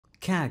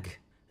KAG,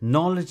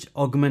 Knowledge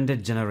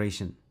Augmented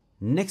Generation.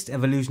 Next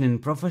evolution in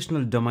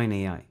professional domain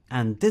AI.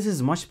 And this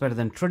is much better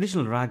than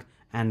traditional RAG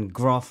and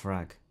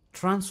GraphRAG.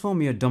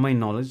 Transform your domain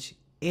knowledge,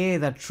 AI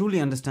that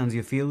truly understands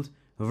your field,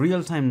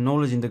 real-time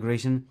knowledge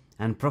integration,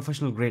 and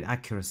professional grade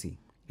accuracy.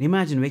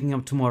 Imagine waking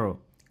up tomorrow,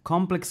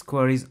 complex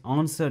queries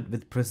answered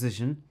with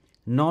precision,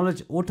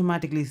 knowledge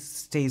automatically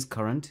stays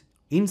current,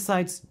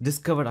 insights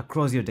discovered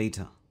across your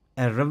data.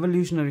 A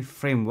revolutionary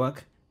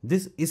framework.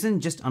 This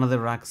isn't just another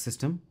RAG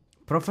system,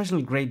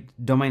 professional grade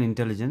domain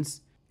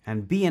intelligence,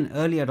 and be an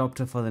early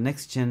adopter for the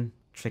next gen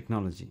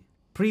technology.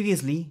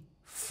 Previously,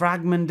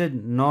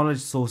 fragmented knowledge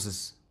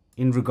sources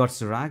in regards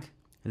to RAG,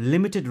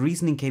 limited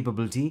reasoning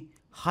capability,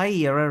 high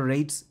error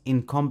rates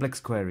in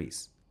complex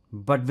queries.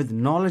 But with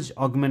knowledge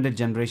augmented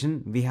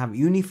generation, we have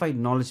unified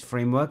knowledge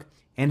framework,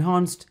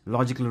 enhanced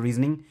logical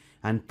reasoning,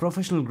 and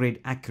professional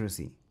grade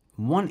accuracy.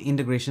 One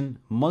integration,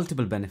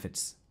 multiple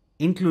benefits.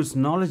 Includes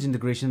knowledge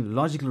integration,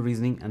 logical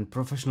reasoning, and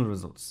professional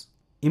results.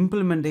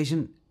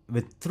 Implementation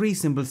with 3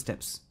 simple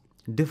steps.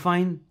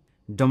 Define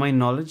domain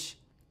knowledge,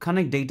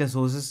 connect data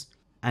sources,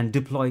 and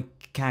deploy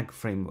KAG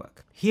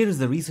framework. Here is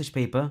the research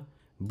paper,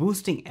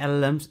 Boosting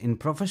LLMs in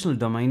Professional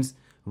Domains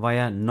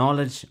via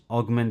Knowledge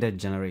Augmented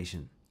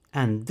Generation.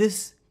 And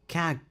this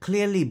KAG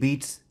clearly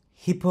beats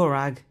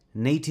HippoRAG,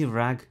 Native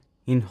RAG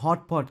in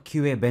Hotpot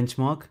QA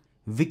benchmark,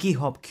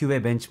 WikiHop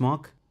QA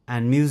benchmark,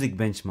 and Music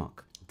benchmark.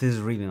 This is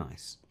really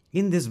nice.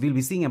 In this, we'll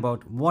be seeing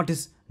about what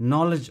is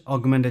Knowledge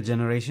Augmented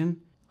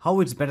Generation, how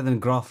it's better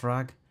than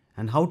GraphRAG,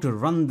 and how to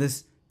run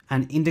this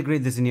and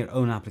integrate this in your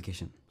own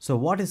application. So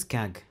what is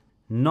KAG?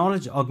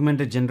 Knowledge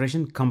Augmented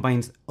Generation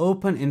combines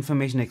open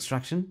information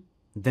extraction,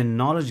 then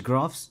knowledge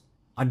graphs,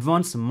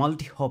 advanced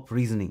multi-hop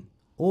reasoning.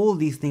 All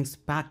these things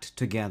packed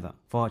together.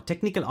 For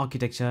technical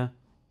architecture,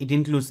 it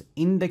includes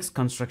index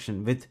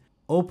construction with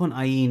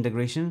OpenAI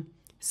integration,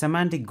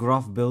 semantic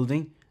graph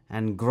building,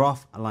 and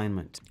graph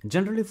alignment.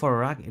 Generally for a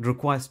RAG, it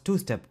requires 2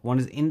 steps. One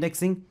is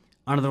indexing,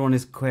 another one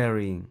is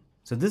querying.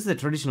 So this is a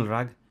traditional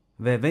RAG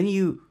where when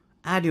you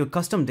add your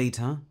custom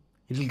data,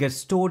 it will get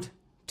stored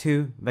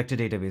to vector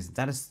database.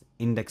 That is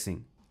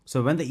indexing.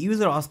 So when the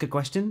user asks a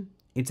question,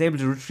 it's able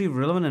to retrieve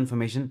relevant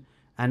information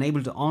and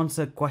able to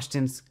answer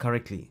questions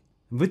correctly.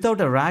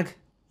 Without a RAG,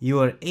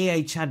 your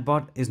AI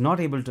chatbot is not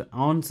able to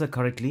answer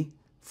correctly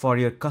for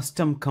your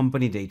custom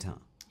company data.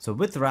 So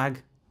with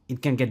RAG,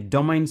 it can get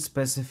domain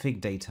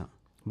specific data.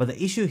 But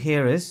the issue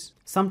here is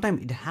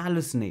sometimes it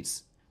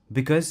hallucinates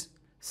because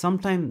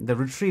sometimes the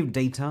retrieved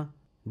data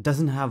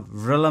doesn't have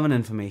relevant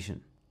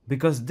information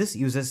because this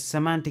uses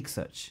semantic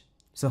search.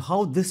 So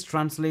how this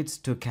translates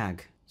to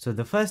KAG? So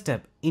the first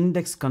step,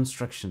 index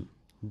construction.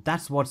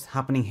 That's what's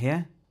happening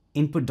here.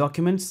 Input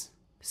documents,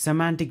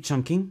 semantic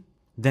chunking,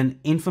 then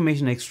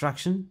information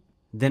extraction,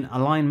 then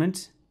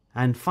alignment,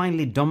 and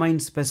finally domain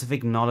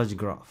specific knowledge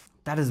graph.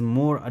 That is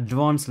more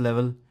advanced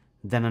level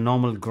than a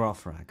normal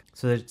GraphRAG.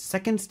 So the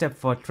second step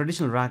for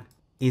traditional RAG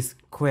is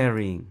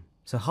querying.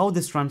 So how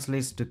this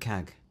translates to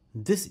KAG?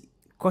 This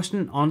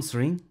question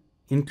answering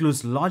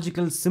includes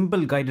logical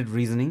simple guided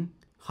reasoning,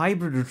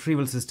 hybrid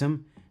retrieval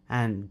system,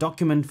 and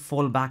document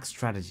fallback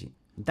strategy.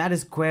 That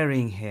is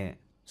querying here.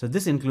 So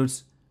this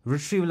includes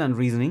retrieval and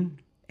reasoning,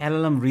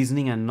 LLM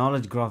reasoning and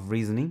knowledge graph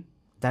reasoning.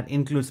 That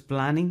includes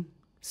planning,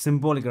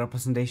 symbolic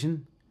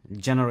representation,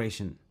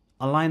 generation,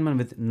 alignment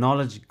with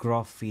knowledge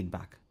graph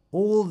feedback.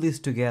 All this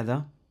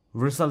together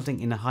resulting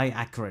in a high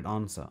accurate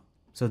answer.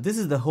 So this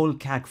is the whole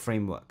KAG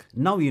framework.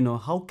 Now you know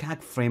how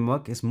KAG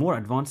framework is more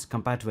advanced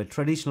compared to a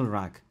traditional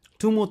RAG.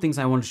 2 more things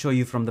I want to show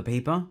you from the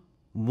paper.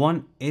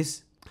 One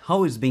is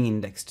how it's being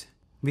indexed.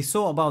 We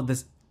saw about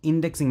this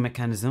indexing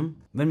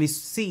mechanism. When we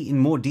see in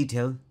more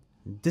detail,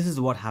 this is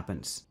what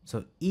happens.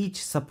 So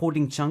each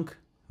supporting chunk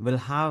will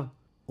have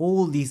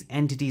all these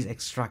entities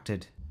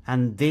extracted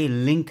and they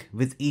link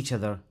with each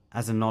other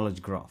as a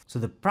knowledge graph. So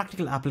the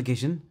practical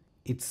application,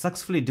 it's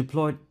successfully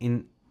deployed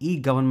in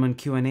e-government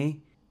Q&A,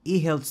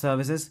 e-health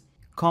services,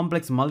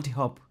 complex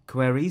multi-hop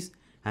queries,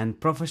 and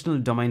professional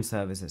domain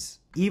services.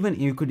 Even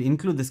you could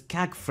include this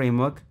KAG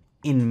framework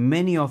in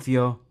many of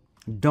your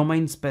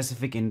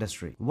domain-specific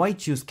industry. Why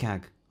choose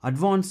KAG?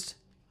 Advanced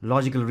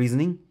logical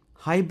reasoning,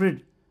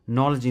 hybrid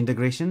knowledge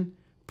integration,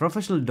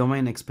 professional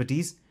domain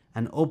expertise,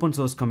 and open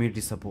source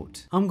community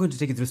support. I'm going to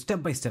take you through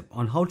step by step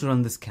on how to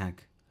run this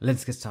KAG.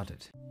 Let's get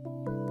started.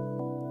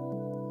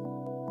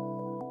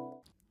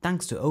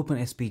 Thanks to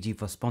OpenSPG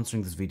for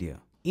sponsoring this video.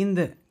 In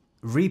the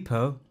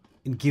repo,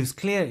 it gives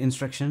clear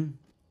instruction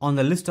on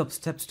the list of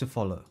steps to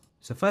follow.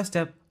 So first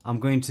step,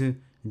 I'm going to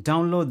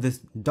download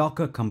this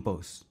Docker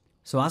Compose.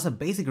 So as a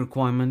basic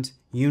requirement,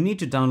 you need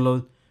to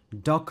download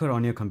Docker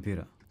on your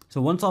computer. So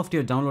once after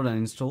your download and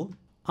install,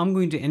 I'm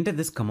going to enter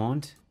this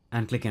command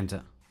and click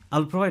enter.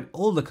 I'll provide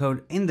all the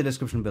code in the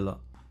description below.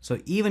 So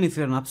even if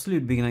you're an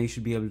absolute beginner, you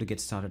should be able to get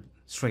started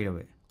straight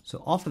away.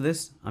 So after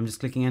this, I'm just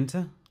clicking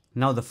enter.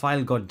 Now the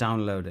file got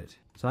downloaded.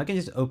 So I can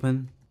just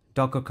open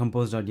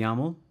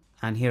dockercompose.yaml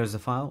and here is the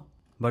file.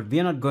 But we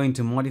are not going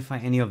to modify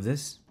any of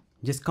this.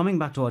 Just coming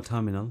back to our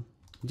terminal,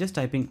 just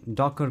typing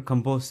docker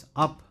compose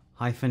up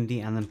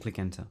 -d and then click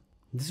enter.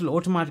 this will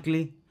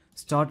automatically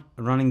start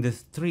running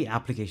these 3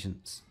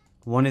 applications.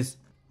 One is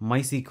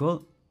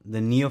MySQL, the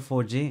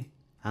Neo4j,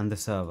 and the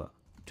server.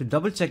 To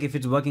double check if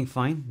it's working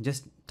fine,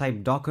 just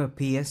type docker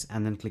ps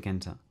and then click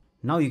enter.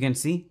 Now you can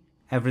see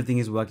everything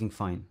is working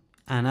fine.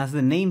 And as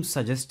the name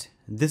suggests,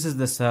 this is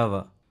the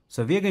server.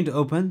 So we are going to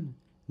open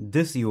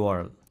this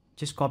URL.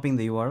 Just copying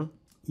the URL.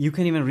 You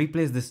can even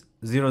replace this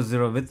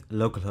 00 with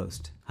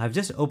localhost. I've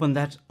just opened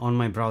that on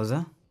my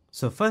browser.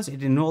 So first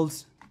it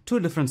involves 2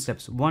 different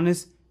steps. One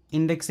is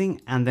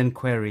indexing and then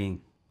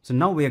querying. So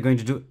now we are going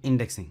to do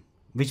indexing,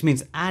 which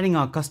means adding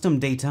our custom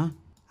data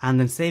and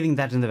then saving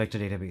that in the vector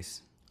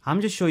database. I'm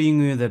just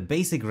showing you the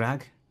basic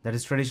RAG, that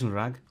is traditional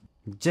RAG,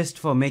 just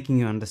for making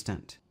you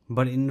understand.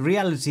 But in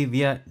reality,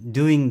 we are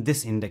doing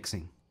this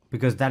indexing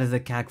because that is the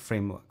KAG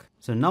framework.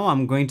 So now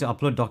I'm going to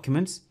upload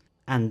documents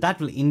and that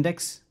will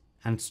index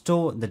and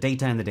store the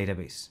data in the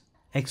database,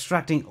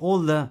 extracting all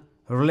the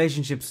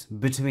relationships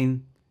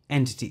between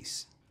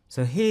entities.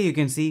 So here you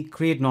can see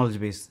create knowledge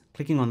base,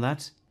 clicking on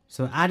that.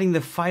 So adding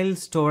the file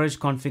storage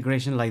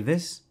configuration like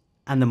this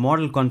and the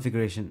model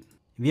configuration.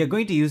 We are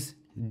going to use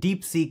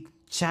DeepSeek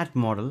chat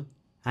model,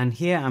 and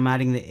here I'm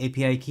adding the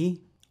API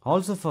key.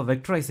 Also for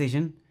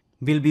vectorization,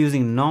 we'll be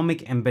using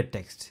Nomic embed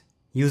text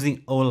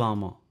using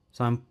OLlama.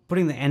 So I'm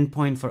putting the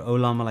endpoint for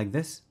OLlama like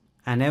this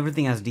and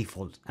everything as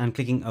default and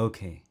clicking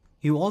OK.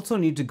 You also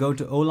need to go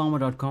to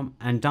ollama.com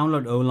and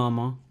download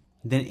OLlama.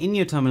 Then in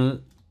your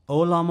terminal,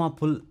 OLlama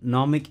pull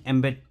Nomic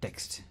embed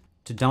text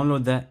to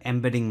download the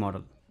embedding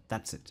model.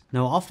 That's it.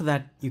 Now after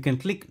that, you can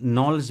click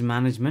knowledge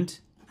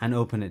management and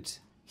open it.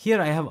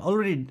 Here I have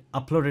already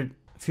uploaded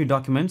a few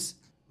documents,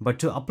 but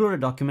to upload a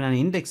document and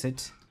index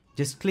it,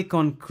 just click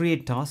on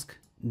create task.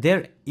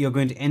 There you're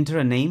going to enter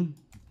a name,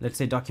 let's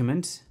say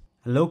document,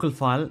 a local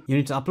file. You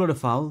need to upload a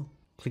file,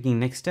 clicking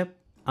next step.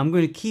 I'm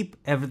going to keep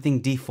everything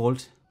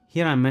default.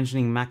 Here I'm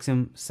mentioning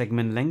maximum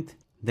segment length,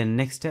 then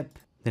next step,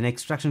 then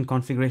extraction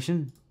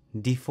configuration,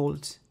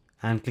 default,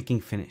 and clicking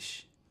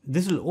finish.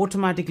 This will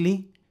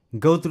automatically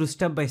go through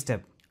step by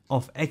step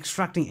of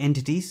extracting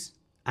entities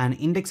and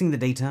indexing the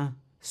data,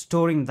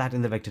 storing that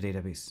in the vector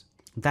database.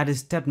 That is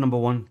step number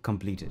 1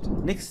 completed.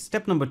 Next,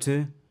 step number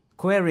 2,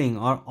 querying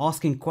or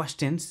asking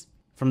questions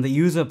from the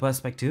user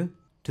perspective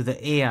to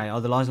the AI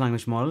or the large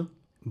language model.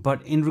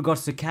 But in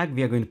regards to KAG,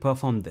 we are going to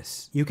perform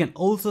this. You can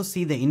also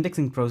see the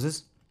indexing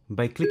process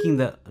by clicking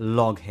the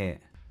log here,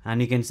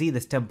 and you can see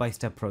the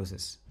step-by-step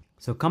process.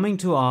 So coming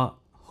to our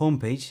home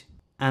page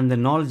and the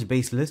knowledge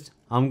base list,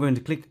 I'm going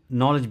to click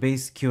knowledge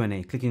base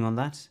Q&A, clicking on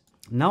that.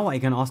 Now I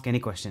can ask any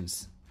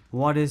questions.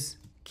 What is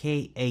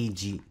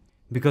KAG?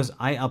 Because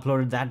I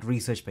uploaded that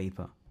research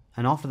paper.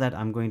 And after that,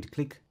 I'm going to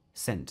click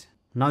send.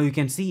 Now you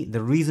can see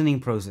the reasoning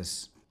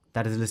process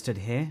that is listed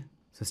here.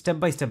 So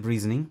step-by-step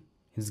reasoning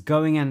is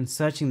going and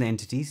searching the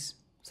entities.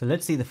 So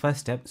let's see the first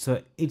step.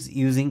 So it's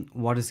using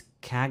what is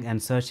KAG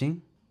and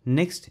searching.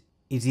 Next,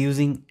 it's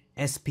using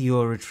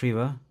SPO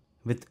retriever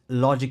with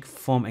logic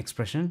form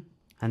expression.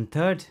 And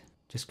third,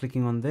 just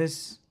clicking on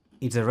this,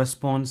 it's a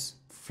response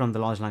from the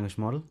large language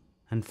model.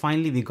 And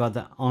finally, we got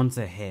the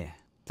answer here.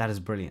 That is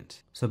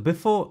brilliant. So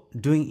before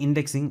doing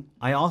indexing,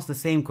 I asked the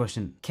same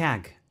question,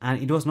 KAG,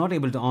 and it was not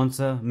able to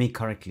answer me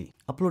correctly.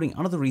 Uploading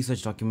another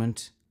research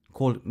document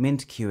called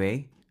Mint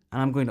QA,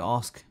 and I'm going to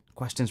ask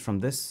questions from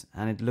this,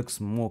 and it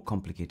looks more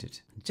complicated.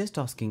 Just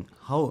asking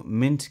how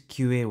Mint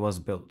QA was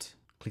built.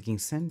 Clicking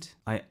send.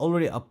 I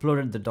already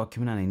uploaded the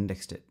document and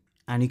indexed it.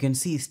 And you can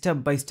see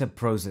step-by-step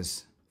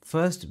process.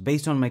 First,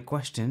 based on my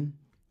question,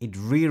 it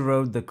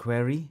rewrote the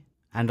query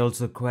and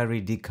also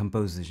query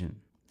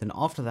decomposition. Then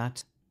after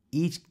that,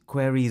 each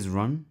query is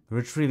run,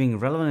 retrieving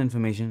relevant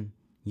information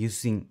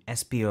using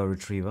SPO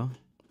retriever.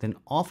 Then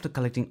after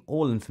collecting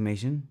all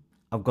information,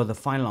 I've got the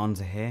final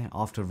answer here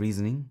after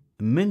reasoning.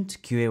 Mint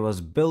QA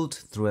was built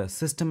through a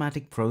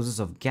systematic process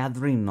of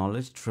gathering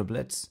knowledge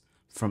triplets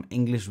from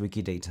English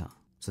wiki data.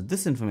 So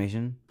this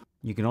information,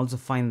 you can also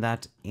find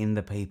that in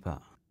the paper.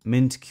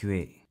 Mint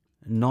QA,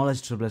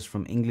 knowledge triplets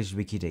from English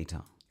wiki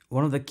data.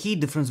 One of the key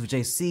differences which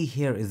I see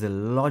here is the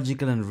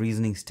logical and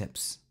reasoning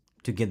steps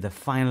to get the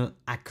final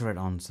accurate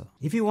answer.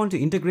 If you want to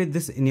integrate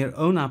this in your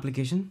own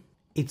application,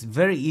 it's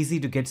very easy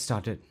to get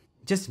started.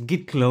 Just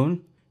git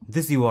clone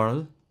this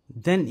URL.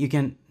 Then you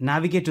can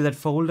navigate to that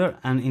folder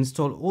and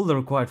install all the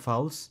required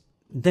files.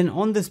 Then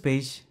on this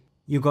page,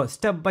 you got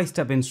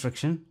step-by-step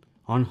instruction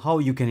on how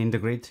you can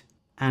integrate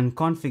and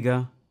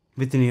configure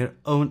within your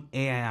own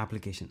AI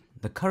application.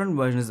 The current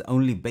version is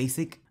only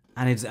basic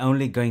and it's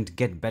only going to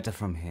get better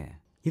from here.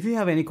 If you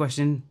have any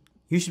question,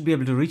 you should be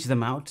able to reach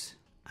them out,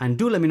 and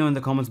do let me know in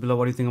the comments below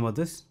what you think about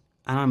this.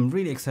 And I'm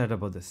really excited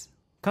about this.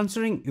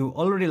 Considering you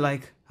already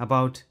like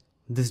about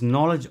this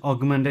knowledge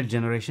augmented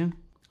generation,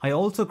 I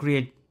also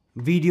create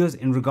videos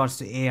in regards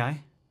to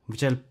AI,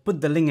 which I'll put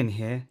the link in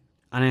here,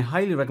 and I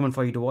highly recommend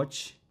for you to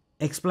watch,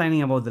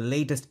 explaining about the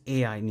latest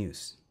AI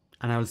news.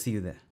 And I will see you there.